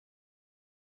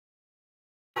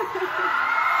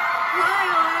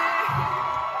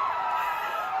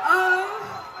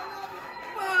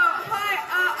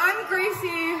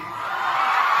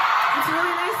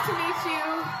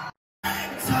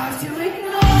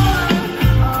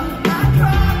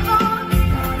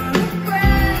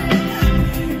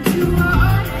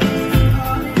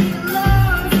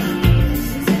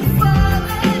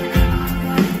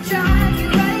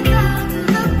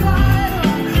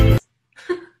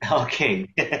Okay.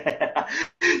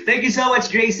 Thank you so much,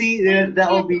 Gracie.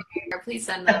 That will be. Please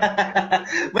send them.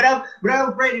 but I'm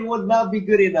afraid it would not be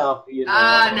good enough. You know.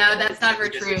 No, that's never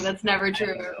true. That's never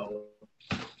true.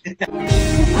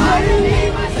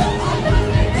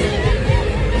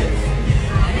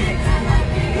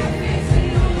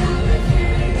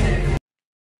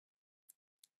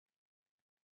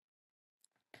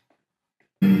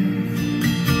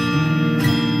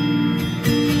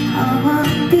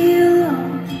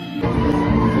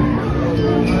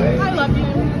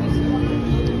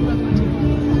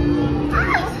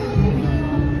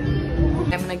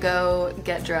 I'm gonna go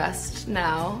get dressed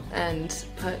now and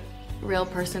put real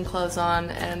person clothes on,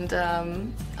 and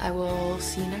I will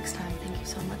see you next time. Thank you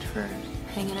so much for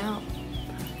hanging out.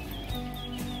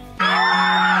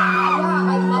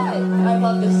 I love it. I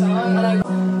love this song, and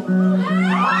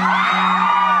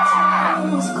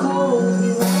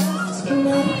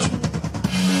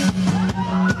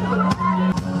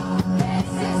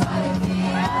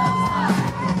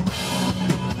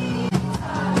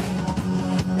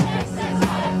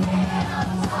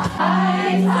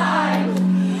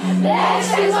this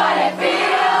is what it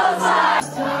feels like.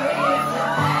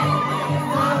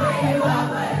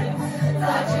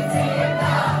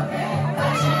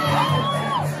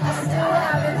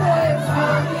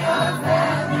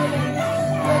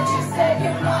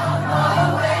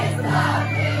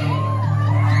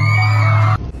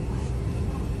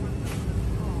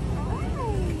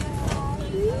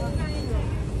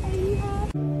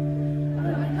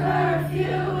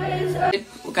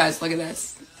 Guys, look at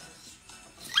this.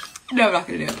 No, I'm not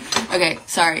gonna do it. Okay,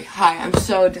 sorry. Hi, I'm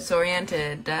so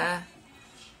disoriented. We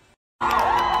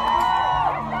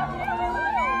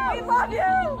love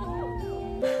you!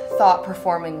 Thought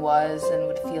performing was and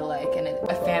would feel like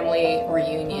a family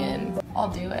reunion. I'll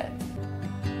do it.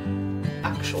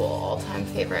 Actual all-time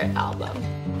favorite album.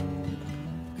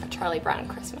 A Charlie Brown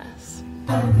Christmas.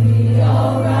 I'll be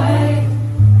alright.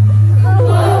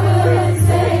 What will it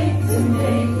take to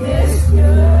make this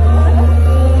good?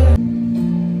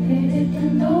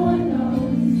 No one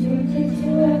knows you're good to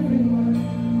everyone,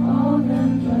 all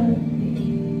them but me,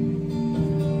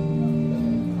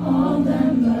 all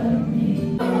them but me.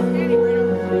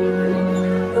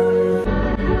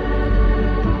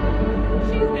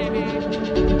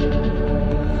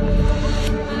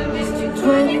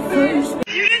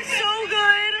 You did so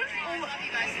good!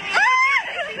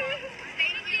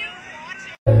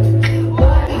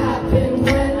 What happened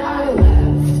when I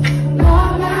left?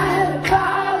 Not mad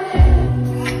about it.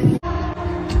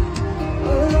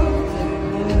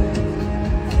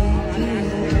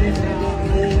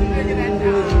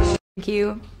 Thank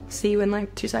you. See you in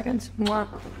like 2 seconds. Mwah.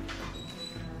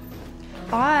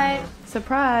 Bye.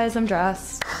 Surprise, I'm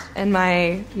dressed in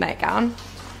my nightgown.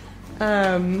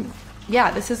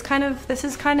 Yeah, this is kind of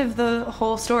the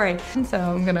whole story. And so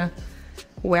I'm gonna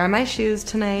wear my shoes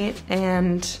tonight,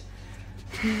 and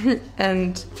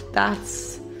and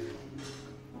that's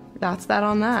that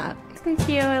on that. Thank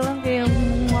you. I love you.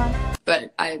 Mwah.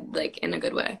 But I like in a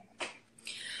good way.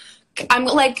 I'm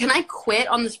like, can I quit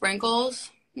on the sprinkles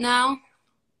now?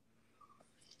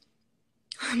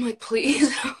 I'm like,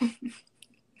 please.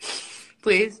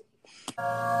 Please.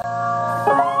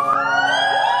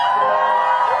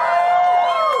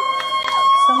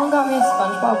 Someone got me a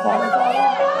SpongeBob water bottle.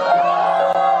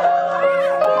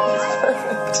 It's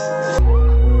perfect.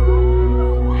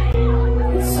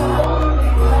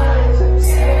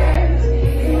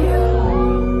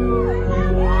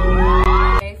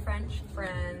 Hey French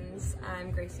friends,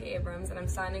 I'm Gracie Abrams, and I'm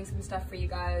signing some stuff for you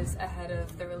guys ahead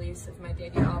of the release of my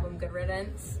debut album, Good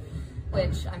Riddance,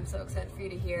 which I'm so excited for you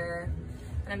to hear.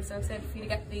 And I'm so excited for you to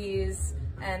get these,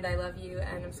 and I love you,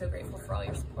 and I'm so grateful for all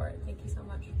your support. Thank you so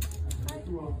much. Bye.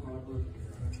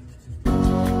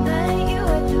 Met you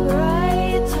at the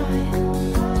right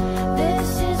time.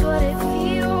 This is what it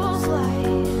feels like.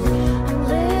 I'm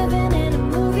living in a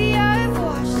movie I've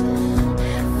watched.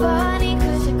 Funny,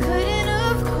 cause I couldn't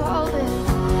have called it.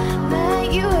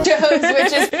 Met you at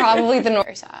which is probably the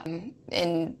north.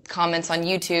 In comments on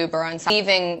YouTube or on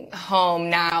leaving home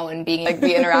now and being like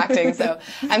be interacting, so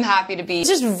I'm happy to be. It's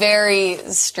just very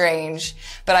strange,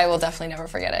 but I will definitely never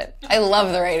forget it. I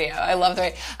love the radio. I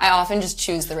often just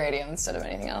choose the radio instead of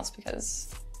anything else because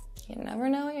you never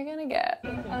know what you're gonna get.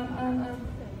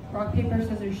 Rock, paper,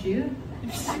 scissors, shoot.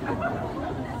 I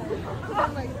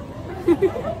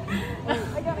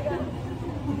got it.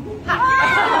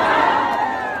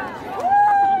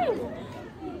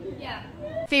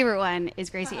 Favorite one is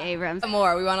Gracie Abrams.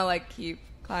 More, we want to like keep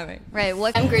climbing. Right,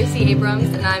 I'm Gracie Abrams,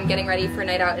 and I'm getting ready for a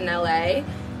night out in LA.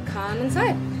 Come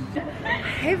inside.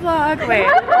 Hey vlog, wait.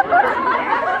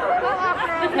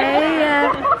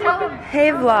 Hey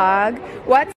vlog,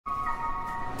 what's...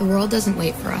 The world doesn't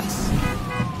wait for us.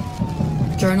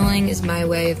 Journaling is my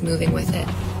way of moving with it.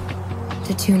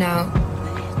 To tune out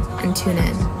and tune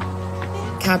in.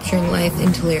 Capturing life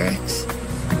into lyrics.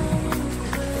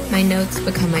 My notes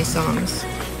become my songs.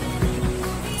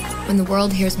 When the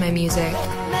world hears my music,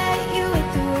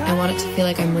 I want it to feel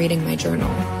like I'm reading my journal,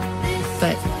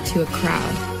 but to a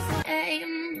crowd.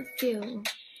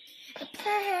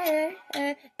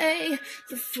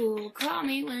 The fool call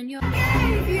me when you're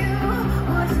gave you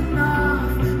was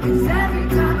enough, 'cause every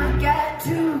time I get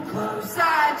too close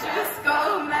I just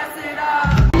go mess it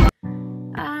up.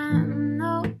 I'm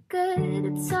no good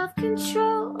at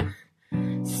self-control,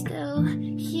 still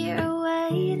here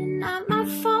waiting at my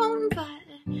phone, but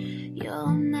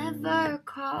you'll never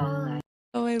call.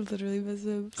 Oh, I literally was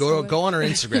a... Go on her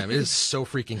Instagram. It is so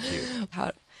freaking cute.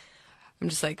 I'm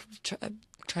just like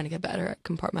trying to get better at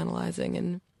compartmentalizing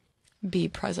and be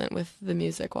present with the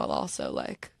music while also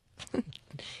like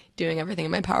doing everything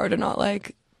in my power to not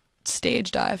like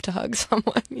stage dive to hug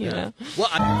someone, you know? Well,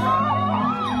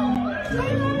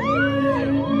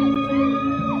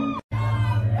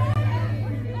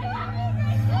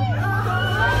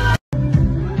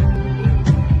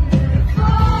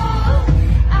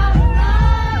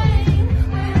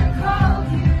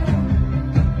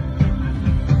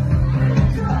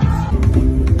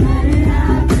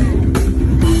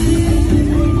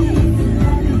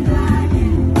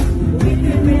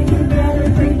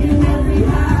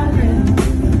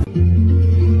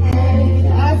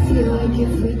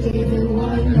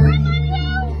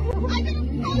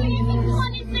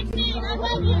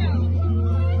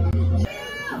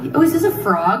 Oh, is this a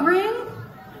frog ring?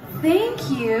 Thank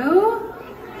you.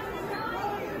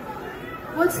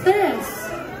 What's this?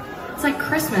 It's like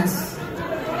Christmas.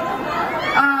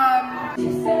 She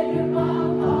said your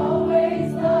mom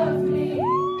always loved me.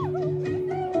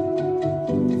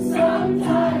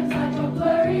 Sometimes I go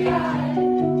blurry-eyed.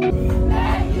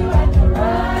 Met you at the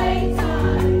right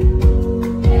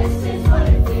time. This is what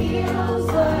it feels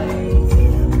like.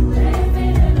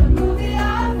 Living in a movie,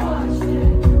 I've watched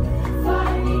it.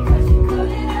 Funny 'cause you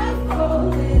couldn't have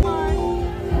called it.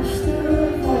 Just to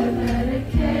avoid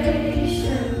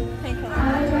medication.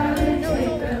 I'd rather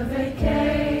take a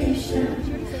vacation.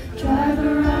 Drive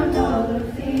around all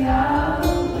of the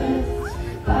outlets.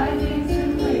 Buy things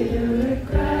and later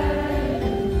regret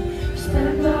it.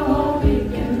 Spend the whole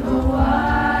week in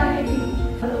Hawaii.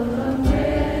 Full of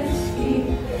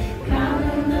whiskey.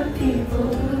 Counting the people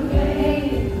who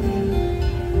hate me.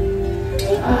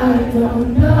 I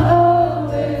don't know.